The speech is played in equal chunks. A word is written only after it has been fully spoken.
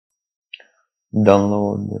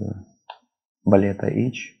download Baleta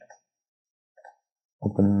each,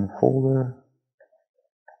 open folder.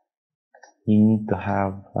 You need to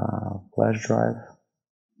have a flash drive,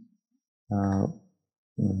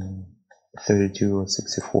 32 or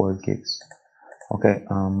 64 gigs. Okay,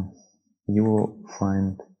 you will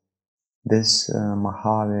find this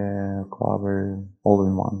Mojave Clover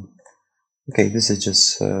all-in-one. Okay, this is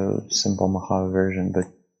just a simple Mojave version, but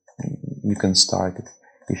you can start it.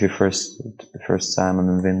 If you first time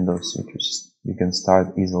on Windows, you can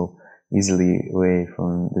start easily away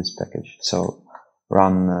from this package. So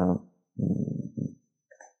run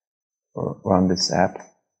this app,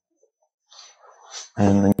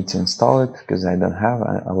 and I need to install it because I don't have.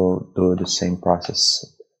 I will do the same process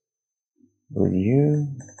with you.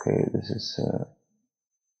 Okay, this is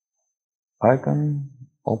icon.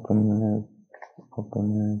 Open it.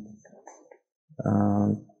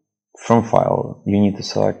 From file, you need to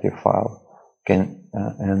select your file.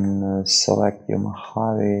 And select your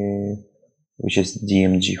Mojave, which is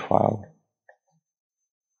DMG file.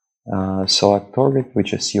 Select target,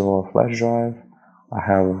 which is your flash drive. I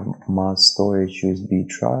have mass storage USB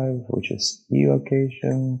drive, which is E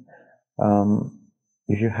location.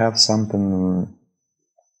 If you have something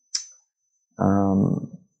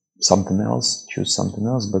else, choose something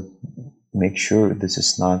else, but make sure this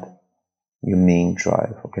is not your main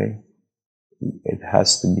drive. Okay, it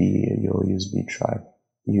has to be your USB drive,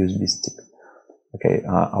 USB stick. Okay,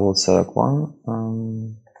 I will select one.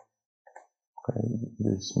 Okay,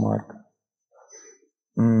 this mark.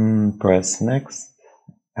 Press next,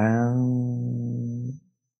 and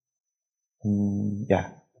yeah,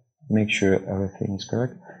 make sure everything is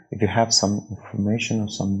correct. If you have some information or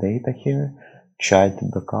some data here, try to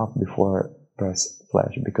back up before press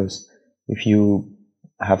flash, because if you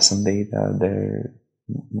have some data there,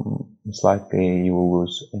 most likely you will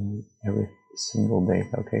lose every single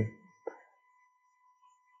data. Okay,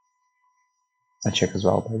 I check as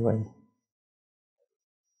well, by the way.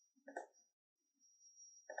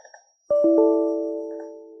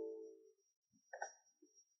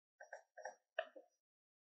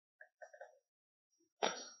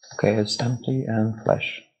 Okay, it's empty and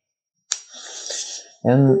flash,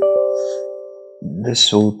 and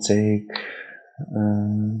this will take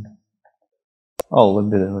a little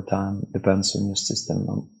bit of time, depends on your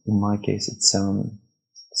system. In my case, it's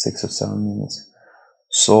 6 or 7 minutes.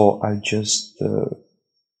 So I just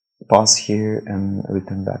pause here and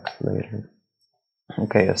return back later.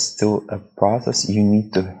 Okay, it's still a process. You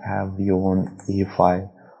need to have your own EFI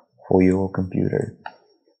for your computer.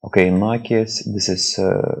 Okay, in my case, this is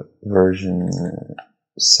version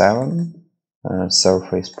 7,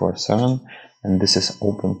 Surface Pro 7, and this is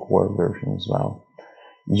open core version as well.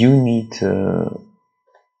 You need to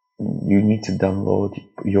download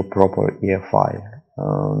your proper EFI.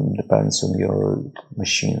 Depends on your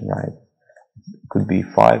machine, right? It could be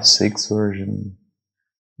 5, 6 version,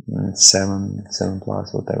 7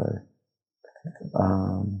 plus, whatever.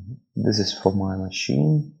 This is for my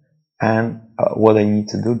machine, and what I need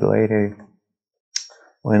to do later,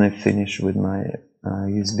 when I finish with my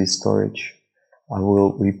USB storage, I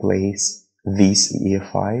will replace this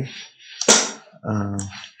EFI,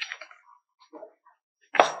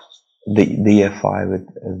 the EFI with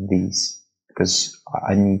these, because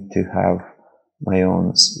I need to have my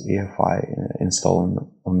own EFI installed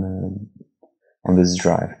on this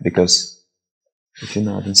drive, because if you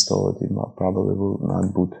not install it, you probably will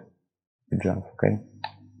not boot the drive. Okay.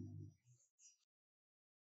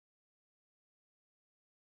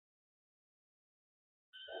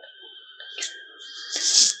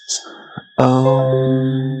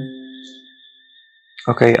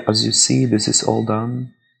 Okay, as you see, this is all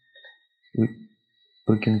done.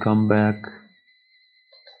 We can come back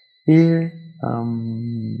here,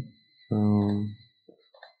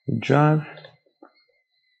 drive.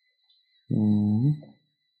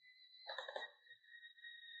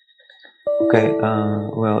 Okay,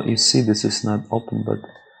 well, you see this is not open, but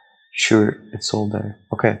sure, it's all there.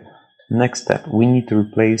 Okay, next step, we need to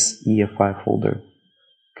replace EFI folder.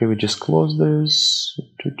 Okay, we just close this,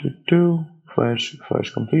 flash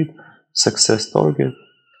complete, success target,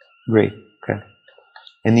 great. Okay,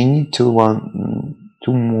 and you need two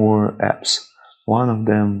more apps. One of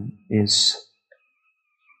them is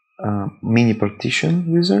mini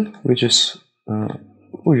partition wizard, which is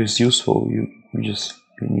useful. You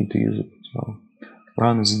need to use it as well.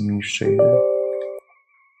 Run as administrator.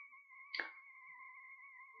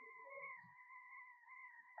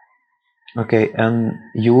 Okay, and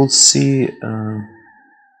you will see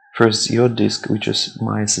first your disk, which is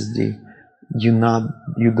my SSD. You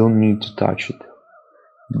don't need to touch it.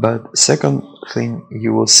 But second, thing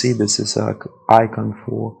you will see, this is an icon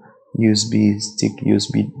for USB stick,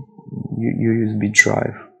 USB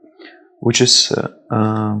drive, which is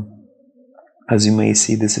as you may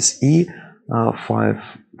see, this is E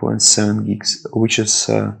 5.7 gigs, which is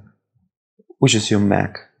your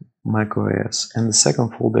Mac OS, and the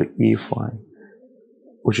second folder EFI,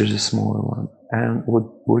 which is a smaller one. And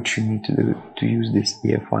what you need to do to use this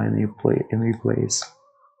EFI in replace.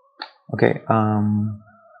 Okay,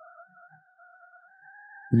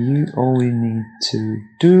 you only need to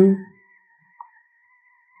do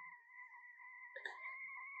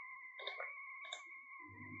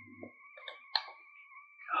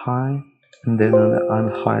hide and then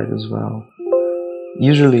unhide as well.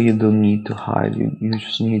 Usually you don't need to hide, you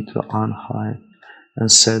just need to unhide and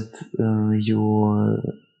set your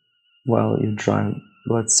drive,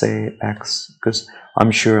 let's say X, because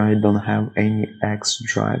I'm sure I don't have any X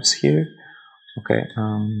drives here. Okay,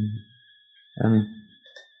 and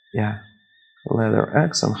yeah, letter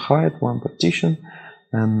X and hide one partition,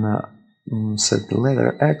 and set the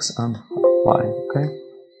letter X and hide.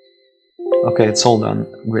 Okay, it's all done.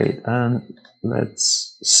 Great. And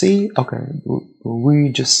let's see. Okay, we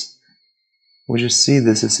just see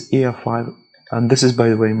this is EFI, and this is, by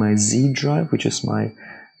the way, my Z drive, which is my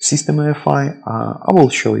system EFI. I will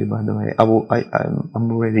show you, by the way. I'm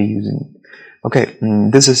already using it. Okay,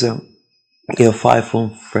 this is a EFI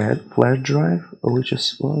from flash drive, which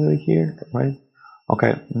is over here, right?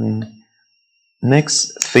 Okay.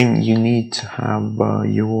 Next thing, you need to have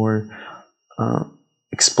your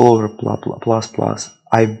Explorer plus.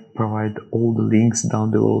 I provide all the links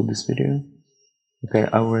down below this video. Okay,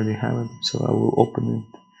 I already have it, so I will open it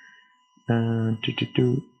and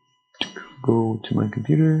go to my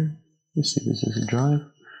computer. You see, this is a drive.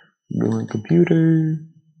 Go to my computer,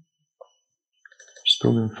 just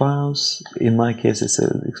program files. In my case, it's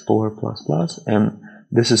an Explorer plus, and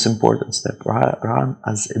this is important step. Run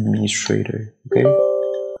as administrator.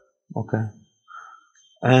 Okay,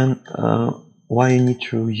 and why you need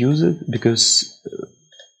to use it? Because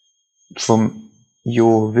from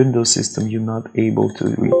your Windows system you're not able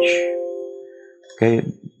to reach. Okay,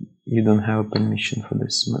 you don't have permission for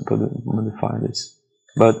this, modify this,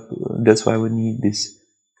 but that's why we need this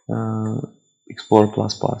Explorer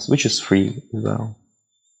plus, which is free as well.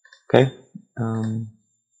 Okay,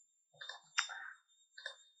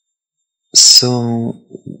 so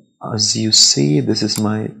as you see, this is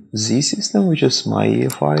my Z system, which is my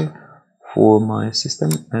EFI for my system,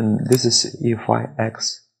 and this is EFI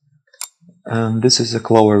X, and this is a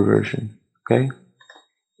Clover version. Okay,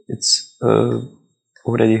 it's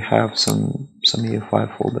already have some EFI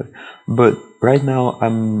folder, but right now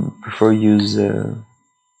I'm prefer use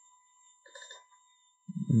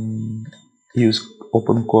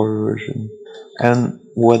open core version. And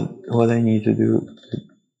what I need to do,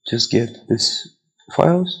 just get these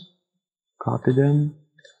files, copy them,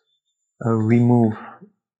 remove,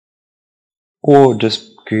 or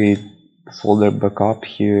just create folder backup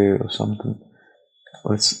here or something.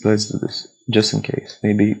 Let's do this just in case.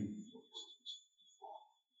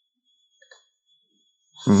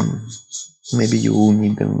 Maybe you will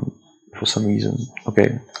need them for some reason.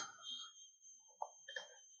 Okay,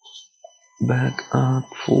 backup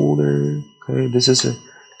folder. Okay, this is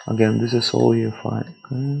again, this is all EFI.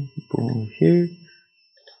 Okay, boom, here,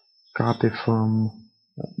 copy from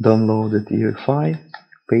downloaded EFI,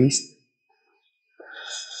 paste.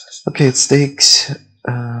 Okay, it takes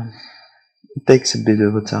a bit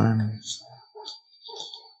of a time.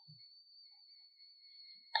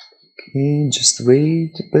 Okay, just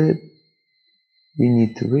wait a bit. You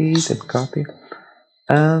need to wait and copy,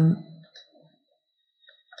 and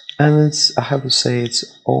it's, I have to say, it's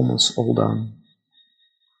almost all done.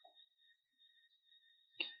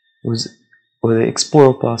 With the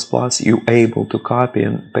Explorer plus, you're able to copy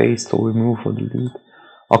and paste or remove or delete.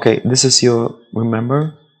 Okay, this is your,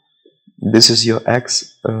 remember, this is your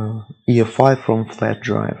X EFI from flash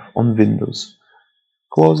drive on Windows.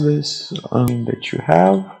 Close this that you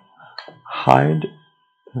have. Hide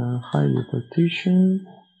the partition.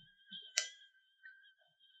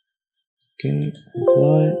 Okay,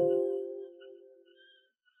 apply.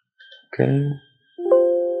 Okay,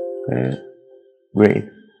 great.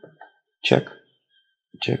 Check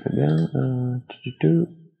again.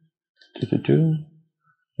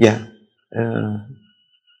 Yeah.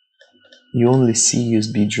 You only see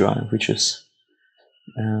USB drive, which is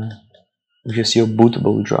your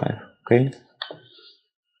bootable drive. Okay,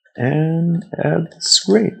 and that's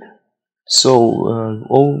great. So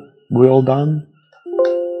we're all done.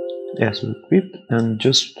 Yes, we equipped, and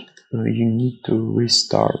just you need to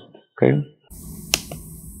restart. Okay.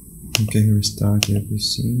 Okay, restart your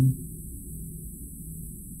PC.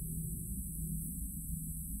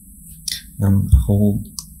 And hold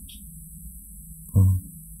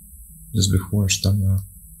just before start up,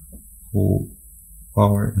 hold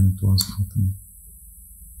power and plus button.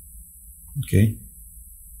 Okay.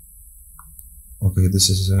 Okay, this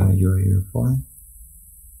is your UEFI.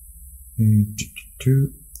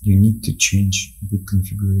 You need to change boot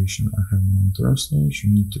configuration. I have my internal storage.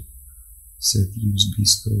 You need to set USB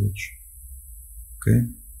storage. Okay.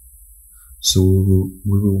 So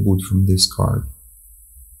we will boot from this card.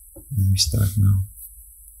 And we start now.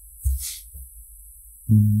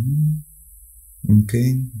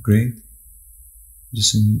 Okay, great.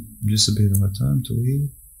 Just a bit of a time to wait.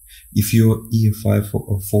 If your EFI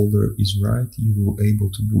folder is right, you will be able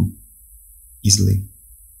to boot easily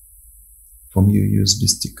from your USB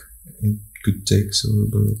stick. It could take a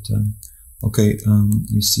bit of time. Okay,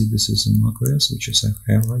 you see this is a Mac OS, which is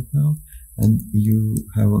I have right now, and you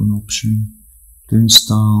have an option to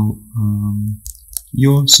install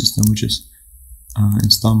your system, which is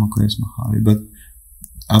install Mac OS Mojave, but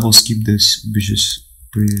I will skip this, which is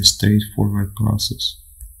pretty straightforward process.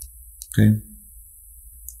 Okay,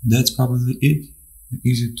 that's probably it.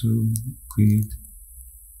 Easy to create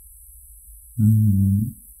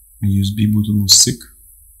a USB bootable stick,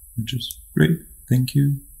 which is great. Thank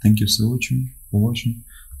you so much for watching.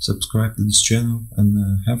 Subscribe to this channel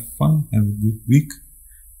and have fun. Have a good week,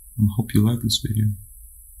 and hope you like this video.